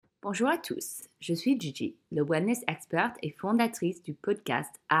Bonjour à tous, je suis Gigi, le wellness expert et fondatrice du podcast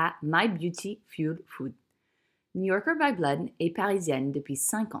à My Beauty Fuel Food. New Yorker by Blood et parisienne depuis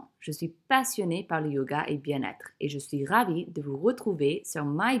 5 ans, je suis passionnée par le yoga et bien-être et je suis ravie de vous retrouver sur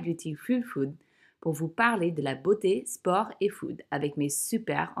My Beauty Fuel Food pour vous parler de la beauté, sport et food avec mes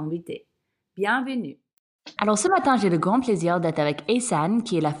super invités. Bienvenue! Alors ce matin, j'ai le grand plaisir d'être avec Ehsan,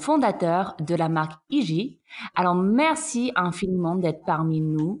 qui est la fondateur de la marque Iji. Alors merci infiniment d'être parmi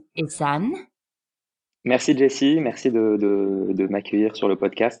nous, Ehsan. Merci Jessie, merci de m'accueillir sur le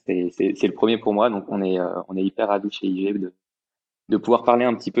podcast. Et c'est le premier pour moi, donc on est hyper ravis chez IG de pouvoir parler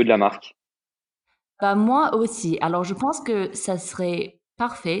un petit peu de la marque. Bah, moi aussi. Alors je pense que ça serait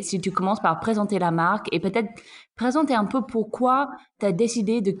parfait si tu commences par présenter la marque et peut-être présenter un peu pourquoi tu as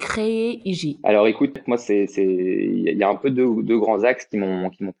décidé de créer Iji. Alors écoute, moi il y a un peu deux grands axes qui m'ont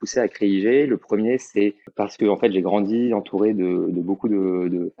poussé à créer IG. Le premier, c'est parce que en fait j'ai grandi entouré de beaucoup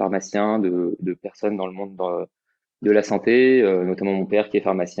de pharmaciens, de personnes dans le monde de la santé, notamment mon père qui est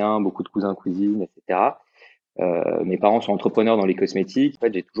pharmacien, beaucoup de cousins, cousines, etc. Mes parents sont entrepreneurs dans les cosmétiques. En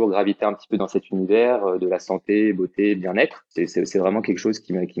fait, j'ai toujours gravité un petit peu dans cet univers de la santé, beauté, bien-être. C'est vraiment quelque chose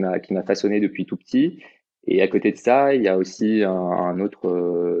qui m'a façonné depuis tout petit. Et à côté de ça, il y a aussi un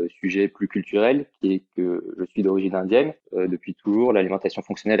autre sujet plus culturel, qui est que je suis d'origine indienne. Depuis toujours, l'alimentation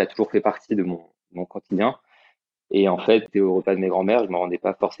fonctionnelle a toujours fait partie de mon quotidien. Et en fait, au repas de mes grands-mères, je me rendais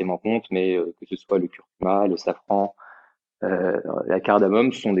pas forcément compte, mais que ce soit le curcuma, le safran, la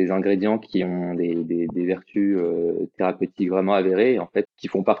cardamome, ce sont des ingrédients qui ont des vertus thérapeutiques vraiment avérées, et en fait, qui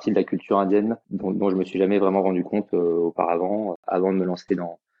font partie de la culture indienne, dont je me suis jamais vraiment rendu compte auparavant, avant de me lancer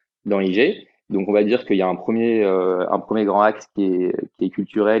dans l'IG. Donc, on va dire qu'il y a un premier grand axe qui est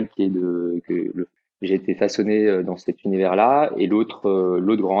culturel, qui est j'ai été façonné dans cet univers-là, et l'autre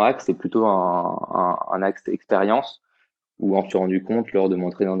grand axe, c'est plutôt un axe expérience, où on s'est rendu compte lors de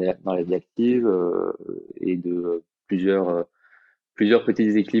m'entrer dans la vie active et de plusieurs petits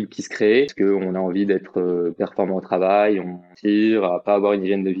déséquilibres qui se créent, parce qu'on a envie d'être performant au travail, on tire à pas avoir une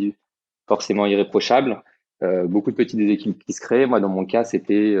hygiène de vie forcément irréprochable. Beaucoup de petits déséquilibres qui se créent. Moi, dans mon cas,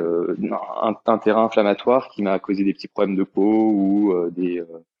 c'était un terrain inflammatoire qui m'a causé des petits problèmes de peau ou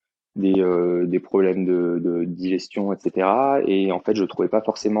des problèmes de digestion, etc. Et en fait, je trouvais pas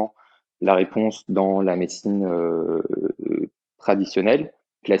forcément la réponse dans la médecine traditionnelle,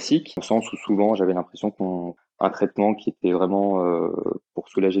 classique, au sens où souvent j'avais l'impression qu'on un traitement qui était vraiment pour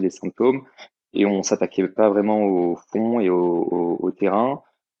soulager des symptômes et on s'attaquait pas vraiment au fond et au terrain.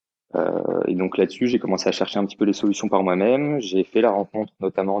 Et donc là-dessus, j'ai commencé à chercher un petit peu les solutions par moi-même. J'ai fait la rencontre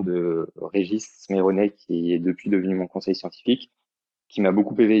notamment de Régis Méronnet, qui est depuis devenu mon conseiller scientifique, qui m'a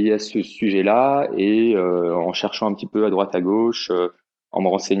beaucoup éveillé à ce sujet-là et en cherchant un petit peu à droite à gauche, en me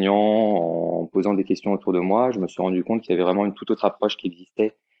renseignant, en posant des questions autour de moi, je me suis rendu compte qu'il y avait vraiment une toute autre approche qui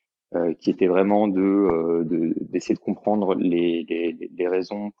existait, qui était vraiment d'essayer de comprendre les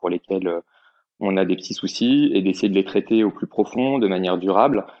raisons pour lesquelles on a des petits soucis et d'essayer de les traiter au plus profond, de manière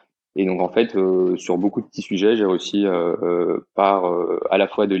durable. Et donc en fait, sur beaucoup de petits sujets, j'ai réussi par à la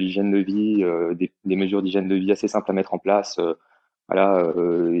fois de l'hygiène de vie, des mesures d'hygiène de vie assez simples à mettre en place. Voilà,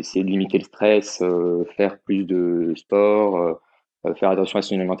 essayer de limiter le stress, faire plus de sport, faire attention à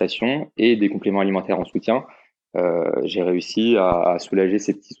son alimentation et des compléments alimentaires en soutien. J'ai réussi à soulager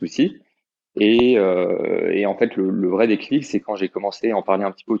ces petits soucis. Et en fait, le vrai déclic, c'est quand j'ai commencé à en parler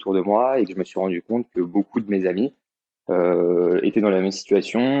un petit peu autour de moi et que je me suis rendu compte que beaucoup de mes amis étaient dans la même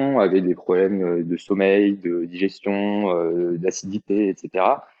situation, avaient des problèmes de sommeil, de digestion, d'acidité, etc.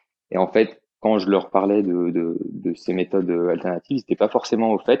 Et en fait, quand je leur parlais de ces méthodes alternatives, ils n'étaient pas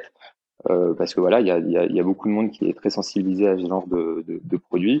forcément au fait, parce que voilà, il y a beaucoup de monde qui est très sensibilisé à ce genre de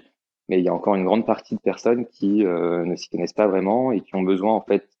produits, mais il y a encore une grande partie de personnes qui ne s'y connaissent pas vraiment et qui ont besoin en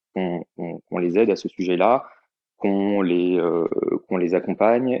fait qu'on les aide à ce sujet-là, qu'on les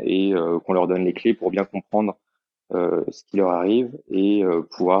accompagne et qu'on leur donne les clés pour bien comprendre ce qui leur arrive et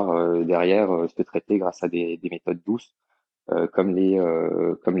pouvoir derrière se traiter grâce à des méthodes douces comme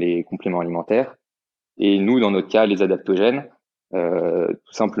les compléments alimentaires. Et nous, dans notre cas, les adaptogènes,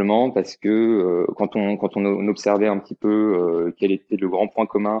 tout simplement parce que quand on observait un petit peu quel était le grand point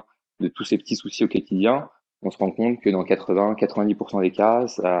commun de tous ces petits soucis au quotidien, on se rend compte que dans 80-90% des cas,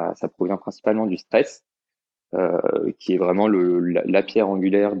 ça provient principalement du stress, qui est vraiment la pierre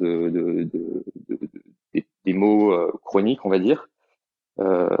angulaire des maux chroniques, on va dire.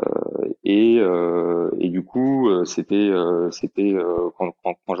 Et du coup, quand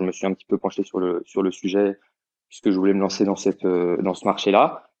je me suis un petit peu penché sur le sujet, puisque je voulais me lancer dans ce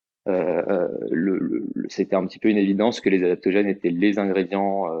marché-là, c'était un petit peu une évidence que les adaptogènes étaient les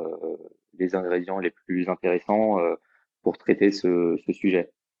ingrédients les plus intéressants pour traiter ce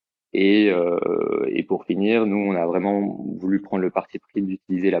sujet. Et pour finir, nous, on a vraiment voulu prendre le parti pris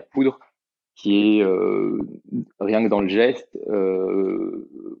d'utiliser la poudre qui est rien que dans le geste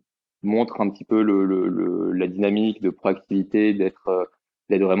montre un petit peu la dynamique de proactivité, d'être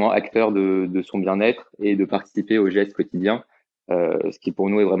vraiment acteur de son bien-être et de participer aux gestes quotidiens. Ce qui pour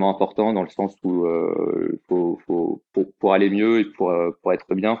nous est vraiment important dans le sens où pour aller mieux et pour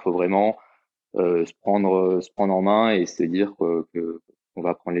être bien, faut vraiment se prendre en main et se dire qu'on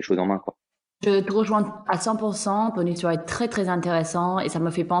va prendre les choses en main, quoi. Je te rejoins à 100%. Ton histoire est très, très intéressante et ça me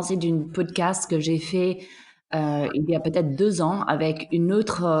fait penser d'une podcast que j'ai fait il y a peut-être 2 ans avec une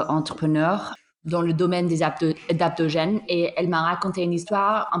autre entrepreneur dans le domaine des adaptogènes et elle m'a raconté une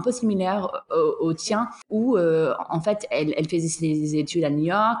histoire un peu similaire au tien où en fait elle faisait ses études à New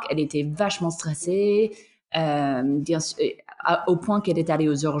York, elle était vachement stressée, bien sûr, au point qu'elle est allée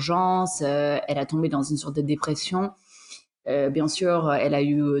aux urgences, elle a tombé dans une sorte de dépression. Bien sûr, elle a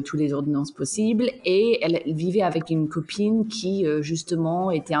eu toutes les ordonnances possibles et elle vivait avec une copine qui,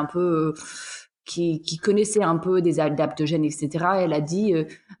 justement, était un peu, qui connaissait un peu des adaptogènes, etc. Elle a dit,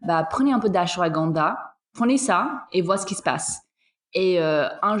 bah, prenez un peu d'ashwagandha, prenez ça et voyez ce qui se passe. Et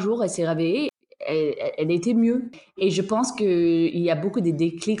un jour, elle s'est réveillée, elle était mieux. Et je pense qu'il y a beaucoup de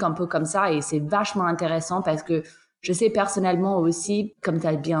déclics un peu comme ça et c'est vachement intéressant parce que je sais personnellement aussi, comme tu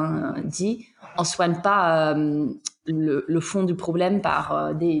as bien dit, on soigne pas le fond du problème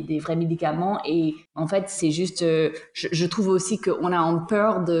par des vrais médicaments et en fait c'est juste je trouve aussi qu'on a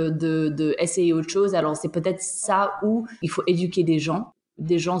peur de essayer autre chose, alors c'est peut-être ça où il faut éduquer des gens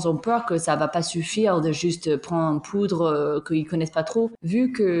ont peur que ça va pas suffire de juste prendre une poudre qu'ils connaissent pas trop,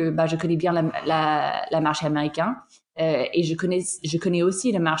 vu que bah, je connais bien la marché américain et je connais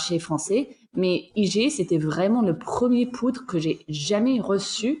aussi le marché français, mais IG c'était vraiment le premier poudre que j'ai jamais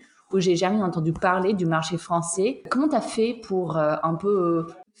reçu, où j'ai jamais entendu parler du marché français. Comment tu as fait pour un peu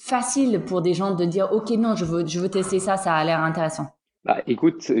facile pour des gens de dire ok non je veux tester ça, ça a l'air intéressant. Bah,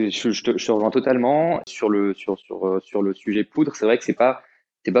 écoute, je te rejoins totalement sur le sujet poudre. C'est vrai que c'est pas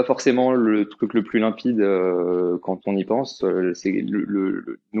forcément le truc le plus limpide quand on y pense.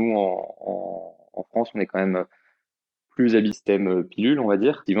 Nous en France, on est quand même plus habitué au système pilule, on va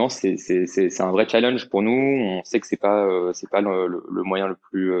dire. Effectivement, c'est un vrai challenge pour nous. On sait que c'est pas le moyen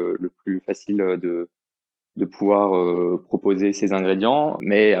le plus facile de pouvoir proposer ces ingrédients.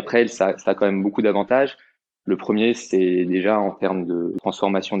 Mais après, ça a quand même beaucoup d'avantages. Le premier, c'est déjà en termes de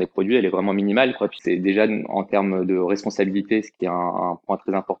transformation des produits, elle est vraiment minimale, quoi. Puis c'est déjà en termes de responsabilité, ce qui est un point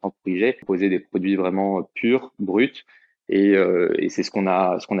très important pour IG, proposer des produits vraiment purs, bruts. Et c'est ce qu'on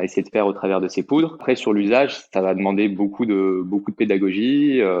a essayé de faire au travers de ces poudres. Après, sur l'usage, ça va demander beaucoup de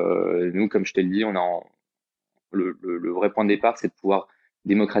pédagogie. Nous, comme je te le dis, le vrai point de départ, c'est de pouvoir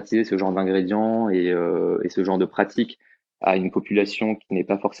démocratiser ce genre d'ingrédients et ce genre de pratiques à une population qui n'est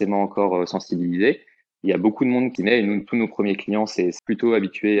pas forcément encore sensibilisée. Il y a beaucoup de monde qui naît et nous, tous nos premiers clients, c'est plutôt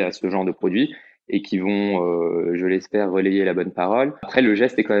habitués à ce genre de produits et qui vont, je l'espère, relayer la bonne parole. Après, le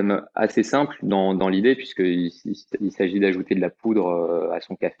geste est quand même assez simple dans l'idée puisqu'il s'agit d'ajouter de la poudre à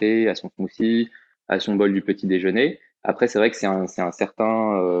son café, à son smoothie, à son bol du petit déjeuner. Après, c'est vrai que c'est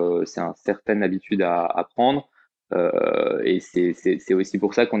un certaine habitude à prendre. Et c'est aussi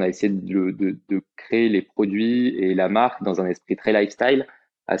pour ça qu'on a essayé de créer les produits et la marque dans un esprit très lifestyle,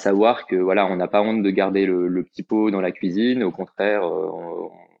 à savoir que voilà, on n'a pas honte de garder le petit pot dans la cuisine. Au contraire,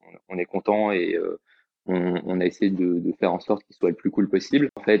 on est content et on a essayé de faire en sorte qu'il soit le plus cool possible.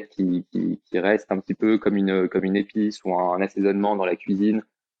 En fait, qui reste un petit peu comme une épice ou un assaisonnement dans la cuisine,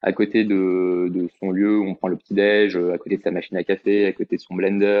 à côté de son lieu où on prend le petit-déj, à côté de sa machine à café, à côté de son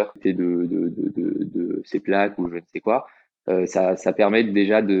blender, à côté de ses plaques ou je ne sais quoi. Ça permet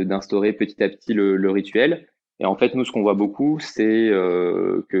déjà d'instaurer petit à petit le rituel. Et en fait, nous, ce qu'on voit beaucoup, c'est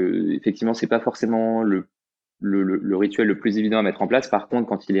que effectivement, c'est pas forcément le rituel le plus évident à mettre en place. Par contre,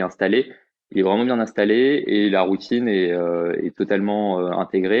 quand il est installé, il est vraiment bien installé et la routine est totalement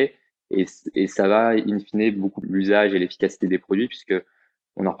intégrée. Et ça va, in fine, beaucoup l'usage et l'efficacité des produits, puisque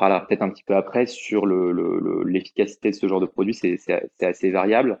on en reparlera peut-être un petit peu après sur l'efficacité de ce genre de produit. C'est assez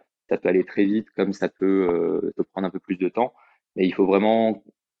variable. Ça peut aller très vite, comme ça peut prendre un peu plus de temps. Mais il faut vraiment,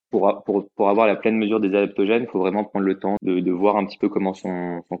 pour avoir la pleine mesure des adaptogènes, il faut vraiment prendre le temps de voir un petit peu comment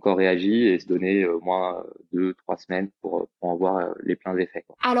son corps réagit et se donner au moins 2, 3 semaines pour en voir les pleins effets,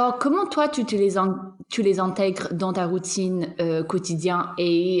 quoi. Alors comment toi tu les intègres dans ta routine quotidienne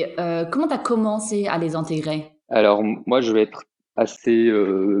et comment tu as commencé à les intégrer? Alors moi, je vais être assez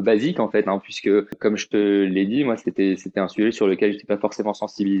basique en fait, hein, puisque comme je te l'ai dit, moi c'était un sujet sur lequel je n'étais pas forcément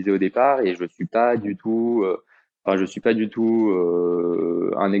sensibilisé au départ et je suis pas du tout Enfin, je suis pas du tout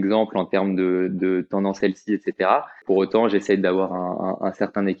un exemple en termes de tendance healthy, etc. Pour autant, j'essaie d'avoir un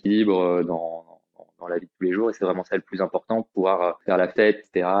certain équilibre dans la vie de tous les jours et c'est vraiment ça le plus important, pouvoir faire la fête,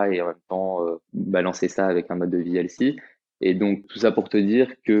 etc. et en même temps balancer ça avec un mode de vie healthy. Et donc tout ça pour te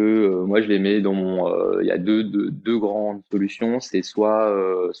dire que moi je les mets dans mon, il y a deux grandes solutions, c'est soit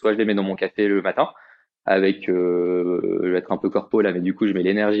je les mets dans mon café le matin avec, je vais être un peu corpo là, mais du coup, je mets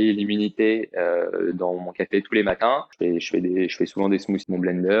l'énergie, l'immunité dans mon café tous les matins. Je fais souvent des smoothies dans mon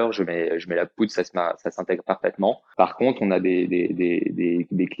blender. Je mets la poudre, ça s'intègre parfaitement. Par contre, on a des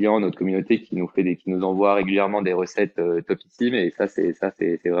clients, notre communauté qui nous envoient régulièrement des recettes topissimes et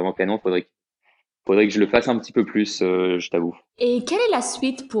c'est vraiment canon. Faudrait que je le fasse un petit peu plus, je t'avoue. Et quelle est la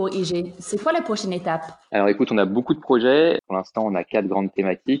suite pour IG? C'est quoi la prochaine étape? Alors écoute, on a beaucoup de projets. Pour l'instant, on a 4 grandes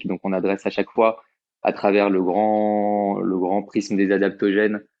thématiques. Donc on adresse à chaque fois à travers le grand prisme des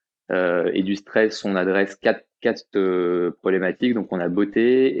adaptogènes et du stress, on adresse quatre problématiques. Donc on a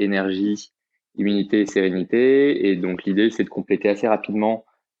beauté, énergie, immunité et sérénité. Et donc l'idée, c'est de compléter assez rapidement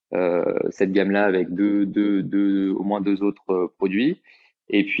cette gamme-là avec au moins deux autres produits.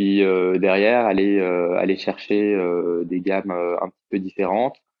 Et puis derrière, aller chercher des gammes un petit peu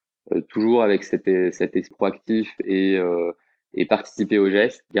différentes toujours avec cet esprit proactif et participer au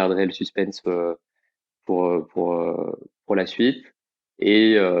geste, garderai le suspense pour, euh, pour, euh, pour la suite.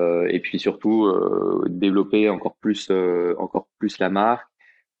 Et puis surtout, développer encore plus la marque,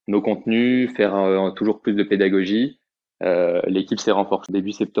 nos contenus, faire toujours plus de pédagogie. L'équipe s'est renforcée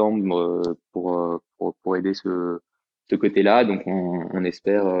début septembre pour aider ce côté-là. Donc on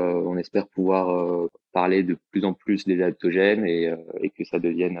espère pouvoir parler de plus en plus des adaptogènes et que ça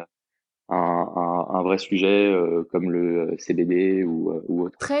devienne un vrai sujet comme le CBD ou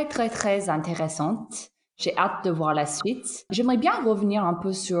autre. Très, très, très intéressante. J'ai hâte de voir la suite. J'aimerais bien revenir un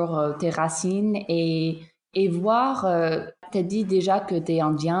peu sur tes racines et voir, tu as dit déjà que tu es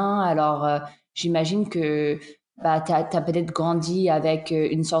indien, alors j'imagine que bah, tu as, peut-être grandi avec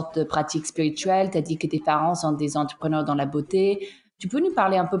une sorte de pratique spirituelle, tu as dit que tes parents sont des entrepreneurs dans la beauté. Tu peux nous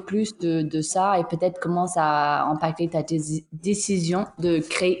parler un peu plus de ça et peut-être comment ça a impacté ta décision de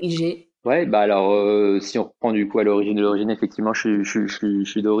créer IG? Ouais, bah alors si on reprend du coup à l'origine de l'origine, effectivement, je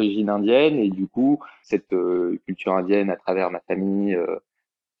suis d'origine indienne et du coup cette culture indienne à travers ma famille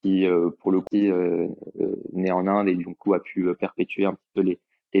qui pour le coup née en Inde et du coup a pu perpétuer un petit peu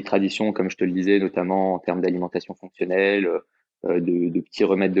les traditions, comme je te le disais, notamment en termes d'alimentation fonctionnelle, de petits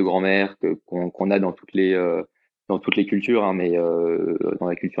remèdes de grand-mère qu'on a dans toutes les cultures, hein, mais dans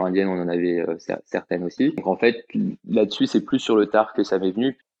la culture indienne, on en avait certaines aussi. Donc en fait, là-dessus, c'est plus sur le tard que ça m'est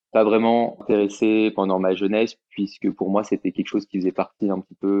venu. Pas vraiment intéressé pendant ma jeunesse, puisque pour moi, c'était quelque chose qui faisait partie un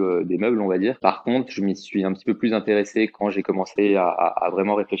petit peu des meubles, on va dire. Par contre, je m'y suis un petit peu plus intéressé quand j'ai commencé à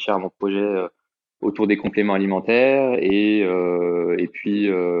vraiment réfléchir à mon projet autour des compléments alimentaires et puis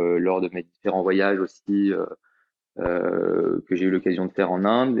lors de mes différents voyages aussi que j'ai eu l'occasion de faire en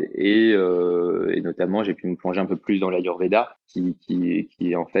Inde et notamment j'ai pu me plonger un peu plus dans l'Ayurveda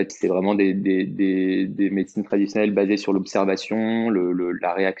qui en fait c'est vraiment des médecines traditionnelles basées sur l'observation,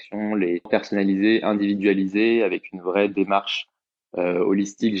 la réaction, les personnalisées, individualisées avec une vraie démarche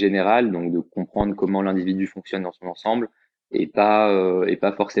holistique générale, donc de comprendre comment l'individu fonctionne dans son ensemble et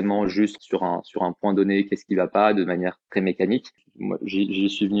pas forcément juste sur un point donné qu'est-ce qui va pas de manière très mécanique. Moi, j'y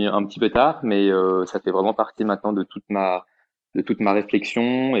suis venu un petit peu tard, mais ça fait vraiment partie maintenant de toute ma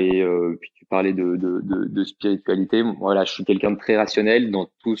réflexion. Et puis tu parlais de spiritualité. Voilà, je suis quelqu'un de très rationnel dans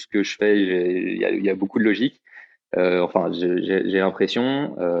tout ce que je fais. Il y a beaucoup de logique. Enfin, j'ai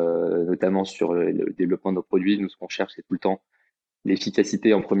l'impression, notamment sur le développement de nos produits, nous ce qu'on cherche, c'est tout le temps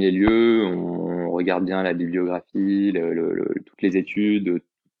l'efficacité en premier lieu. On regarde bien la bibliographie, toutes les études,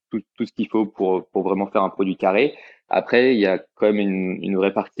 tout ce qu'il faut pour vraiment faire un produit carré. Après, il y a quand même une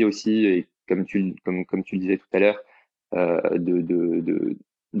vraie partie aussi, et comme tu le disais tout à l'heure,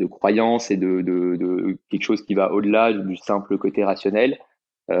 de croyance et de quelque chose qui va au-delà du simple côté rationnel.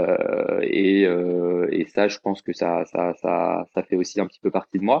 Et ça, je pense que ça fait aussi un petit peu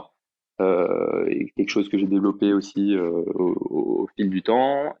partie de moi. Et quelque chose que j'ai développé aussi au fil du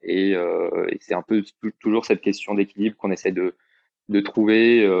temps. Et c'est un peu toujours cette question d'équilibre qu'on essaie de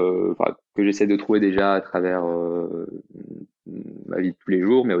trouver, enfin, que j'essaie de trouver déjà à travers ma vie de tous les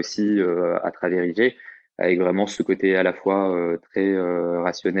jours, mais aussi à travers IG, avec vraiment ce côté à la fois très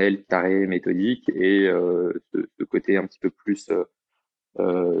rationnel, carré, méthodique, et ce côté un petit peu plus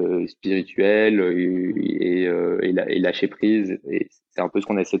spirituel et lâcher prise. Et c'est un peu ce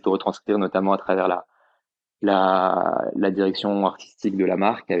qu'on essaie de retranscrire, notamment à travers la direction artistique de la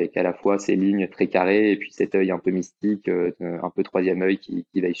marque avec à la fois ces lignes très carrées et puis cet œil un peu mystique, un peu troisième œil qui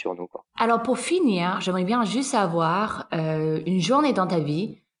veille sur nous, quoi. Alors pour finir, j'aimerais bien juste savoir une journée dans ta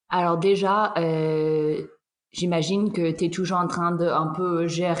vie. Alors déjà, j'imagine que tu es toujours en train de un peu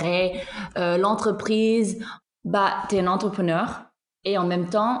gérer l'entreprise. Bah, tu es un entrepreneur et en même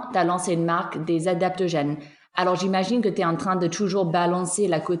temps, tu as lancé une marque des adaptogènes. Alors j'imagine que tu es en train de toujours balancer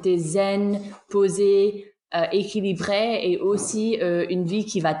la côté zen, posé, équilibré et aussi une vie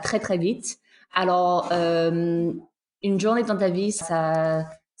qui va très très vite. Alors, une journée dans ta vie, ça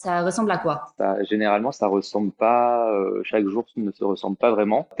ressemble à quoi? Généralement, ça ressemble pas, chaque jour ne se ressemble pas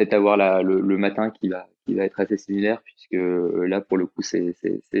vraiment. Peut-être avoir le matin qui va être assez similaire, puisque là, pour le coup, c'est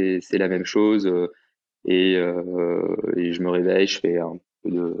la même chose. Et je me réveille, je fais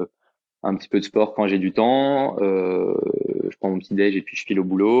un petit peu de sport quand j'ai du temps. Je prends mon petit déj et puis je file au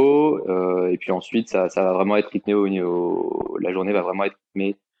boulot. Et puis ensuite, ça va vraiment être rythmé la journée va vraiment être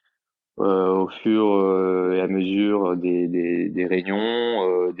rythmée au fur et à mesure des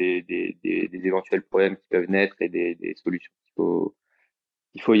réunions, des éventuels problèmes qui peuvent naître et des solutions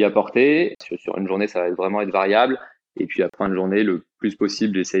qu'il faut y apporter. Sur une journée, ça va vraiment être variable. Et puis à la fin de journée, le plus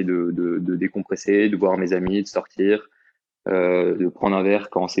possible, j'essaye de décompresser, de voir mes amis, de sortir, de prendre un verre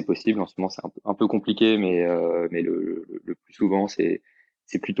quand c'est possible. En ce moment, c'est un peu compliqué, mais le plus souvent, c'est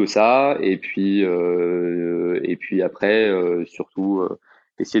plutôt ça. Et puis après, surtout,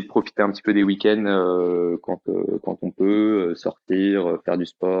 essayer de profiter un petit peu des week-ends quand on peut, sortir, faire du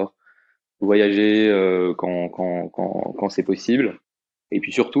sport, voyager quand c'est possible. Et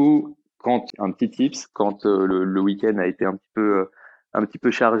puis surtout, quand un petit tips, quand le week-end a été un petit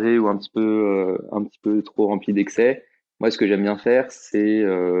peu chargé ou un petit peu trop rempli d'excès, moi ce que j'aime bien faire, c'est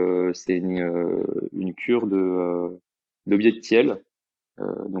une cure de Bietiel.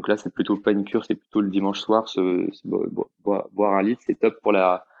 Donc là, c'est plutôt pas une cure, c'est plutôt le dimanche soir, boire un litre, c'est top pour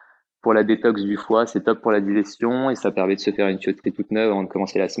la détox du foie, c'est top pour la digestion et ça permet de se faire une tuyauterie toute neuve avant de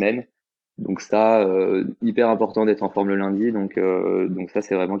commencer la semaine. Donc ça, hyper important d'être en forme le lundi. Donc ça,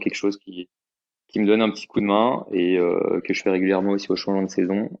 c'est vraiment quelque chose qui me donne un petit coup de main et que je fais régulièrement aussi au changement de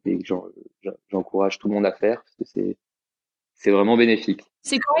saison et que j'encourage tout le monde à faire parce que c'est vraiment bénéfique.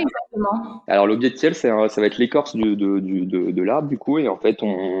 C'est quoi exactement? Alors l'objet de ciel, ça va être l'écorce de l'arbre du coup et en fait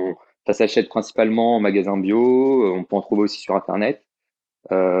ça s'achète principalement en magasin bio. On peut en trouver aussi sur internet.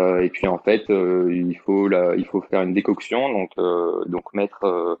 Et puis en fait, il faut faire une décoction, donc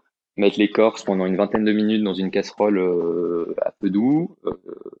mettre l'écorce pendant une vingtaine de minutes dans une casserole à feu doux,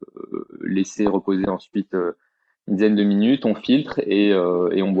 laisser reposer ensuite une dizaine de minutes, on filtre et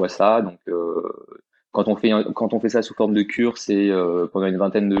on boit ça. Quand on fait ça sous forme de cure, c'est pendant une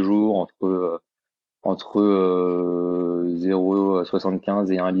vingtaine de jours entre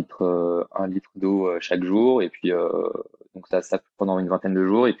 0,75 et un litre d'eau chaque jour. Et puis, donc ça pendant une vingtaine de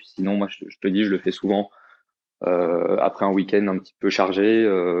jours. Et puis sinon, moi, je te dis, je le fais souvent après un week-end un petit peu chargé.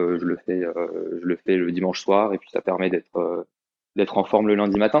 Je le fais le dimanche soir. Et puis ça permet d'être en forme le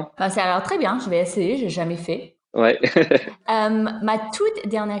lundi matin. Bah, ça a l'air très bien, je vais essayer, j'ai jamais fait. Ouais. Ma toute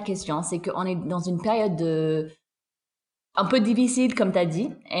dernière question, c'est qu'on est dans une période un peu difficile, comme tu as dit,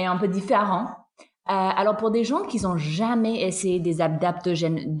 et un peu différent. Alors, pour des gens qui n'ont jamais essayé des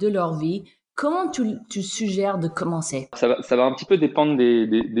adaptogènes de leur vie, comment tu suggères de commencer? Ça va un petit peu dépendre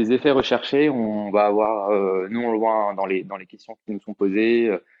des effets recherchés. On va avoir, nous on le voit hein, dans les questions qui nous sont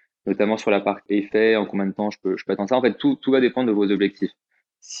posées, notamment sur la partie effet, en combien de temps je peux attendre ça. En fait, tout va dépendre de vos objectifs.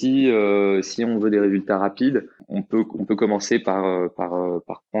 Si on veut des résultats rapides, on peut commencer par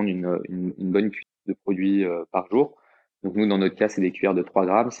prendre une bonne cuillère de produits par jour. Donc nous, dans notre cas, c'est des cuillères de 3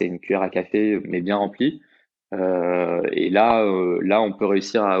 grammes, c'est une cuillère à café, mais bien remplie. Et là, on peut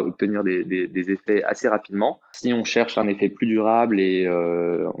réussir à obtenir des effets assez rapidement. Si on cherche un effet plus durable et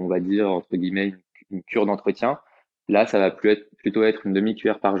on va dire entre guillemets une cure d'entretien, là, ça va plutôt être une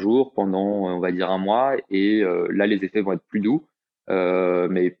demi-cuillère par jour pendant, on va dire un mois. Et là, les effets vont être plus doux,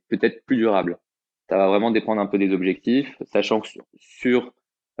 mais peut-être plus durables. Ça va vraiment dépendre un peu des objectifs, sachant que sur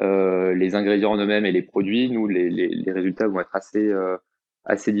les ingrédients en eux-mêmes et les produits, nous, les résultats vont être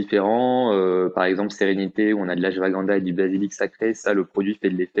assez différents. Par exemple, Sérénité, où on a de l'ashwagandha et du basilic sacré, ça, le produit fait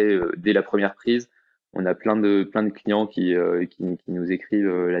de l'effet dès la première prise. On a plein de clients qui nous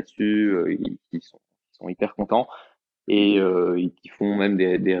écrivent là-dessus, qui sont hyper contents et qui font même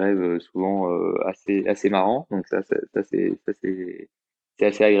des rêves souvent assez marrants. Donc c'est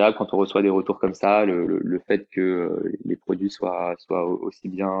assez agréable quand on reçoit des retours comme ça, le fait que les produits soient aussi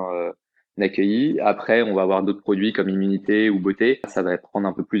bien accueillis. Après, on va avoir d'autres produits comme immunité ou beauté. Ça va prendre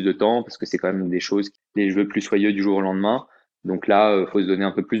un peu plus de temps parce que c'est quand même des choses, les cheveux plus soyeux du jour au lendemain. Donc là, faut se donner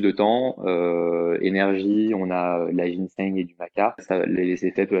un peu plus de temps. Énergie, on a de la ginseng et du maca. Ça, les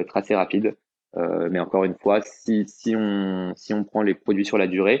effets peuvent être assez rapides. Mais encore une fois, si on prend les produits sur la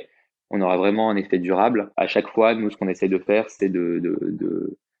durée, on aura vraiment un effet durable. À chaque fois, nous, ce qu'on essaie de faire, c'est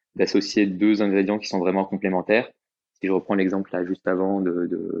d'associer deux ingrédients qui sont vraiment complémentaires. Si je reprends l'exemple là juste avant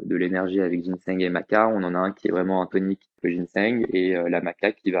de l'énergie avec ginseng et maca, on en a un qui est vraiment un tonique, le ginseng, et la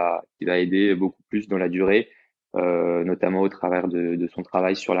maca qui va aider beaucoup plus dans la durée, notamment au travers de son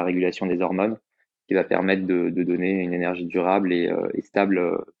travail sur la régulation des hormones, qui va permettre de donner une énergie durable et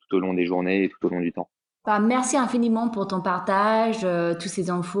stable tout au long des journées et tout au long du temps. Bah, merci infiniment pour ton partage, tous ces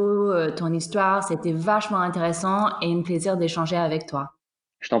infos, ton histoire. C'était vachement intéressant et un plaisir d'échanger avec toi.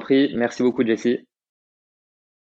 Je t'en prie, merci beaucoup Jessie.